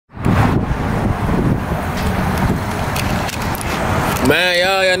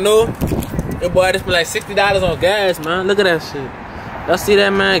Man, y'all know your boy just spent like $60 on gas, man. Look at that shit. Y'all see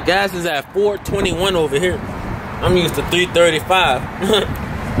that, man? Gas is at $4.21 over here. I'm used to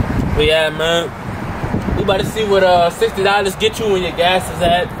 $3.35. But yeah, man, we about to see what $60 get you when your gas is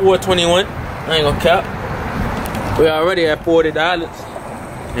at $4.21. I ain't gonna cap. We already at $40.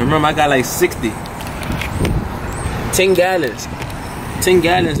 And remember, I got like 60. 10 gallons. 10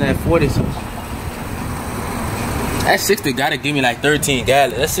 gallons at 40 something. That 60 gotta give me like 13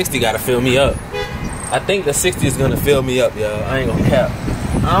 gallons. That 60 gotta fill me up. I think the 60 is gonna fill me up, y'all. I ain't gonna cap.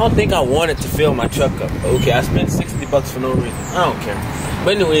 I don't think I wanted to fill my truck up. Okay, I spent $60 for no reason. I don't care.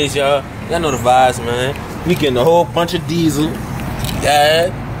 But anyways, y'all know the vibes, man. We getting a whole bunch of diesel. Yeah.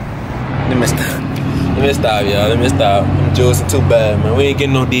 Let me stop, y'all. Let me stop. I'm juicing too bad, man. We ain't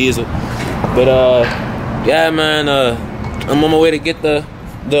getting no diesel. But yeah, man. I'm on my way to get the.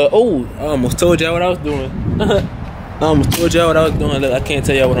 Oh, I almost told y'all what I was doing. I almost told y'all what I was doing. Look, I can't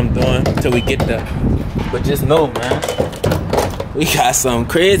tell y'all what I'm doing until we get there. But just know, man, we got something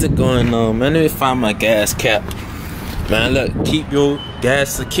crazy going on, man. Let me find my gas cap. Man, look, keep your gas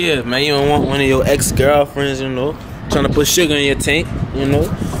secure, man. You don't want one of your ex-girlfriends, you know, trying to put sugar in your tank, you know.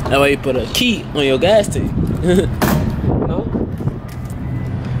 That way you put a key on your gas tank. You know?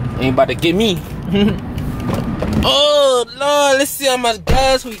 Ain't about to get me. Oh, Lord, let's see how much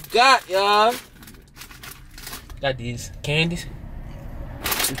gas we got, y'all. Got these candies.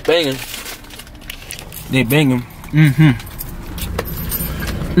 It's banging. They banging.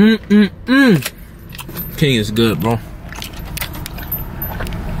 King is good, bro.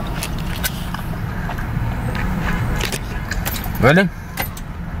 Ready?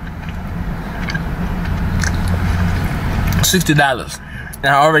 $60. And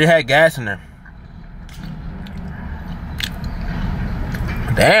I already had gas in there.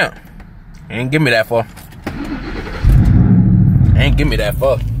 Damn. Ain't give me that far. Ain't give me that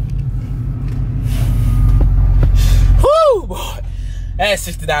far. Whoo, boy. That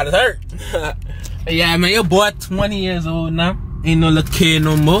 $60 hurt. Yeah, man, your boy 20 years old now. Ain't no little kid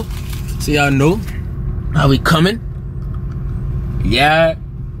no more. So y'all know how we coming. Yeah.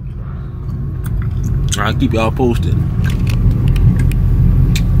 I'll keep y'all posted.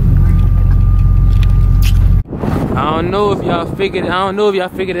 I don't know if y'all figured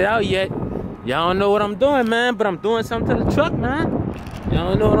it out yet. Y'all don't know what I'm doing, man, but I'm doing something to the truck, man. Y'all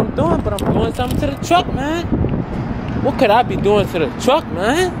don't know what I'm doing, but I'm doing something to the truck, man. What could I be doing to the truck,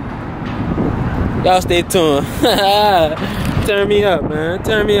 man? Y'all stay tuned. Turn me up, man.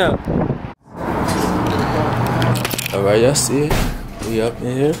 Turn me up. Alright, y'all see it? We up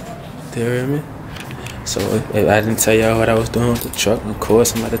in here. You hear me? So if I didn't tell y'all what I was doing with the truck, of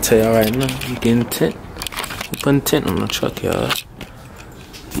course I'm about to tell y'all right now. We getting tint. We putting tint on the truck, y'all.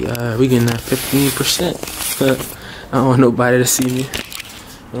 Yeah, we getting that 15%. I don't want nobody to see me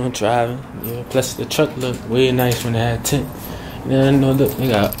when I'm driving. Yeah, plus the truck look way nice when it had tint. Yeah, no, look, they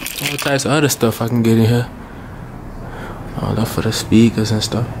got all types of other stuff I can get in here. All up for the speakers and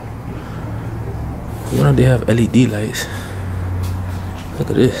stuff. Why don't they have LED lights?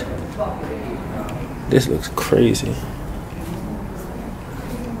 Look at this. This looks crazy.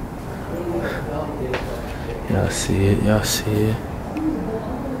 Y'all see it, y'all see it.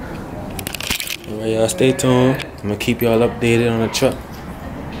 Alright, y'all stay tuned. I'm gonna keep y'all updated on the truck.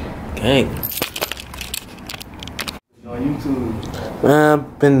 Gang. On YouTube? Man,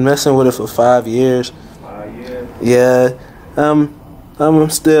 I've been messing with it for 5 years. 5 years? Yeah. I'm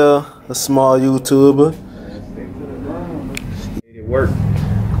still a small YouTuber. It worked.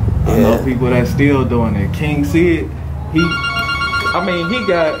 I know people that still doing it. King said he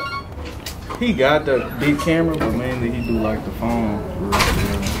got the big camera, but mainly he do like the phone.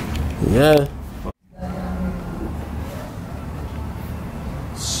 Yeah.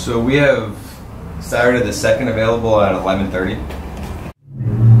 So we have Saturday the 2nd available at 11:30.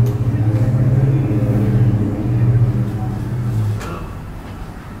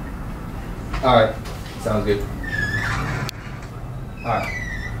 Alright, sounds good. Alright.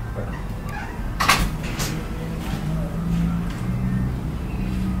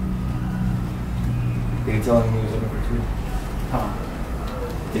 Did he tell him he was looking for two? Huh?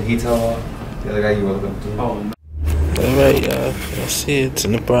 Did he tell the other guy you were looking for two? Oh, no. Alright, y'all. I see it's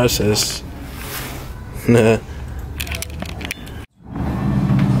in the process. Nah.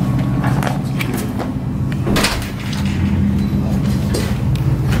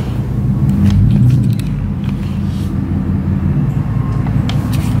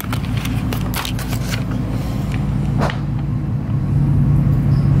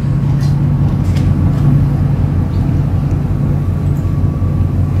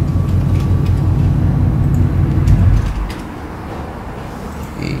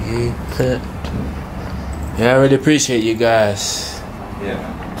 Yeah, I really appreciate you guys. Yeah.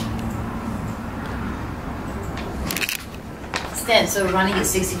 Stan, so Ronnie gets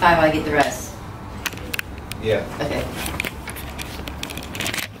 65, I get the rest. Yeah. Okay.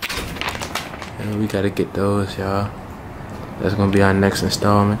 Yeah, we gotta get those, y'all. That's gonna be our next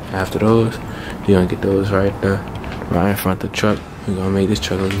installment. After those, we gonna get those right there, right in front of the truck. We gonna make this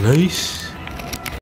truck look nice.